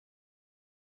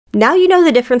Now you know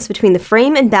the difference between the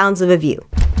frame and bounds of a view.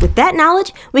 With that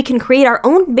knowledge, we can create our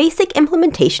own basic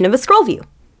implementation of a scroll view.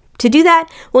 To do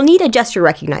that, we'll need a gesture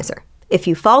recognizer. If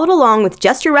you followed along with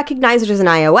gesture recognizers in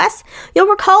iOS, you'll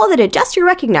recall that a gesture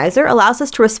recognizer allows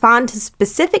us to respond to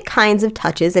specific kinds of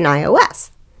touches in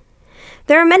iOS.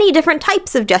 There are many different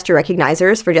types of gesture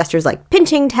recognizers for gestures like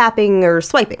pinching, tapping, or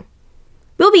swiping.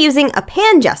 We'll be using a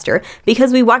pan gesture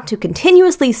because we want to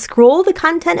continuously scroll the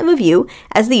content of a view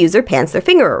as the user pans their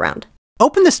finger around.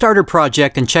 Open the starter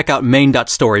project and check out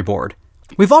main.storyboard.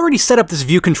 We've already set up this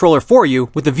view controller for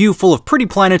you with a view full of pretty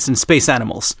planets and space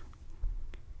animals.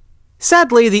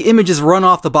 Sadly, the images run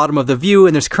off the bottom of the view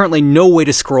and there's currently no way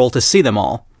to scroll to see them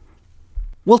all.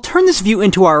 We'll turn this view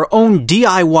into our own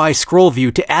DIY scroll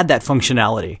view to add that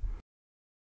functionality.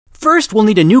 First, we'll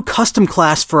need a new custom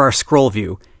class for our scroll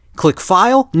view. Click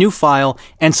File, New File,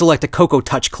 and select a Cocoa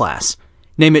Touch class.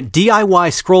 Name it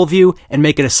DIY Scroll View and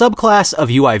make it a subclass of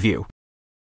UI View.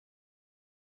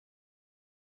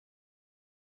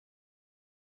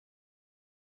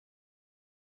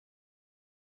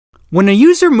 When a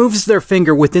user moves their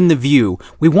finger within the view,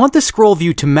 we want the scroll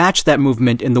view to match that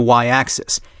movement in the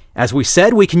y-axis. As we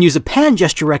said, we can use a pan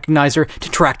gesture recognizer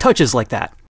to track touches like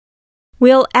that.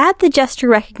 We'll add the gesture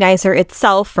recognizer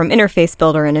itself from Interface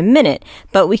Builder in a minute,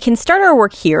 but we can start our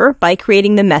work here by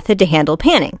creating the method to handle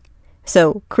panning.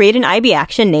 So create an IB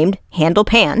action named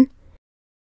handlePan,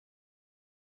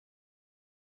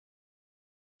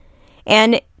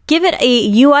 and give it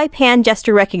a UIPan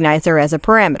gesture recognizer as a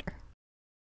parameter.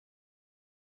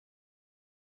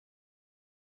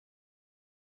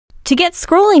 To get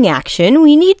scrolling action,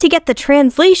 we need to get the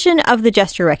translation of the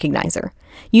gesture recognizer.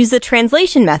 Use the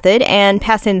translation method and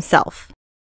pass in self.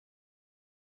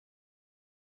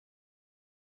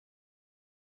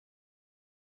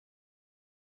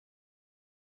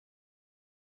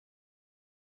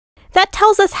 That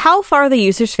tells us how far the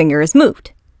user's finger is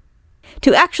moved.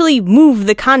 To actually move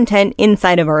the content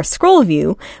inside of our scroll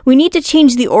view, we need to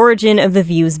change the origin of the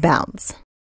view's bounds.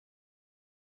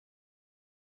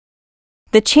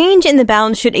 The change in the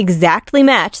bounds should exactly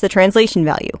match the translation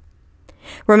value.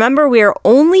 Remember, we are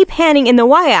only panning in the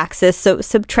y-axis, so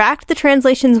subtract the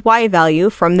translation's y value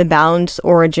from the bound's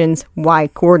origin's y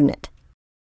coordinate.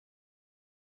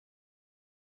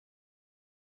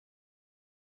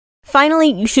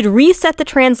 Finally, you should reset the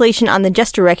translation on the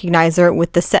gesture recognizer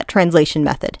with the setTranslation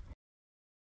method.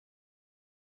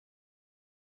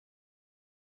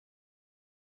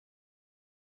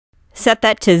 Set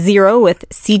that to 0 with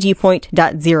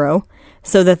cgPoint.0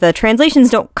 so that the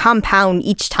translations don't compound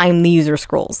each time the user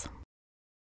scrolls.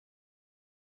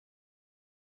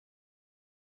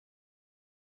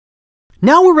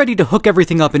 Now we're ready to hook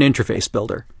everything up in Interface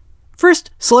Builder.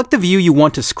 First, select the view you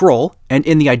want to scroll, and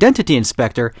in the Identity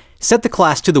Inspector, set the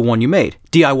class to the one you made,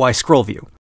 DIY Scroll View.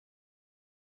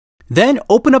 Then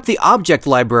open up the Object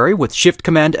Library with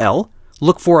Shift-Command-L,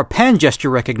 look for a pan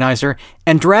gesture recognizer,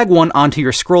 and drag one onto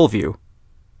your scroll view.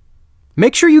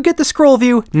 Make sure you get the scroll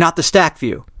view, not the stack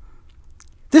view.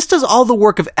 This does all the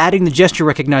work of adding the gesture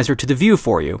recognizer to the view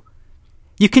for you.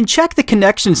 You can check the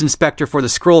Connections Inspector for the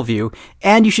scroll view,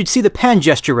 and you should see the pan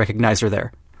gesture recognizer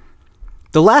there.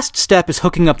 The last step is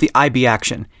hooking up the IB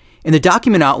action. In the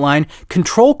document outline,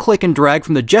 Control-click and drag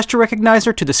from the gesture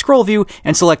recognizer to the scroll view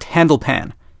and select Handle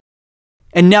Pan.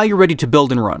 And now you're ready to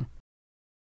build and run.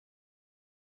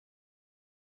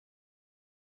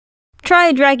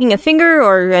 Try dragging a finger,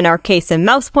 or in our case a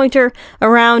mouse pointer,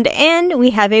 around and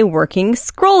we have a working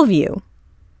scroll view.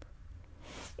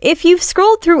 If you've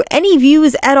scrolled through any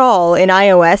views at all in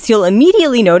iOS, you'll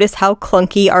immediately notice how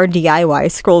clunky our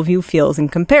DIY scroll view feels in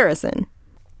comparison.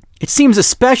 It seems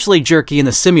especially jerky in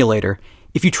the simulator.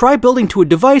 If you try building to a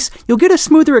device, you'll get a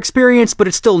smoother experience, but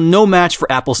it's still no match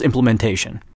for Apple's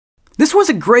implementation. This was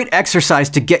a great exercise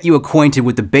to get you acquainted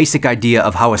with the basic idea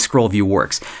of how a scroll view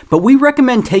works, but we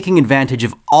recommend taking advantage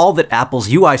of all that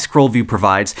Apple's UI scroll view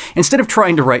provides instead of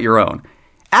trying to write your own.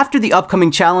 After the upcoming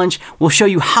challenge, we'll show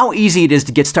you how easy it is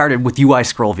to get started with UI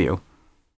scroll view.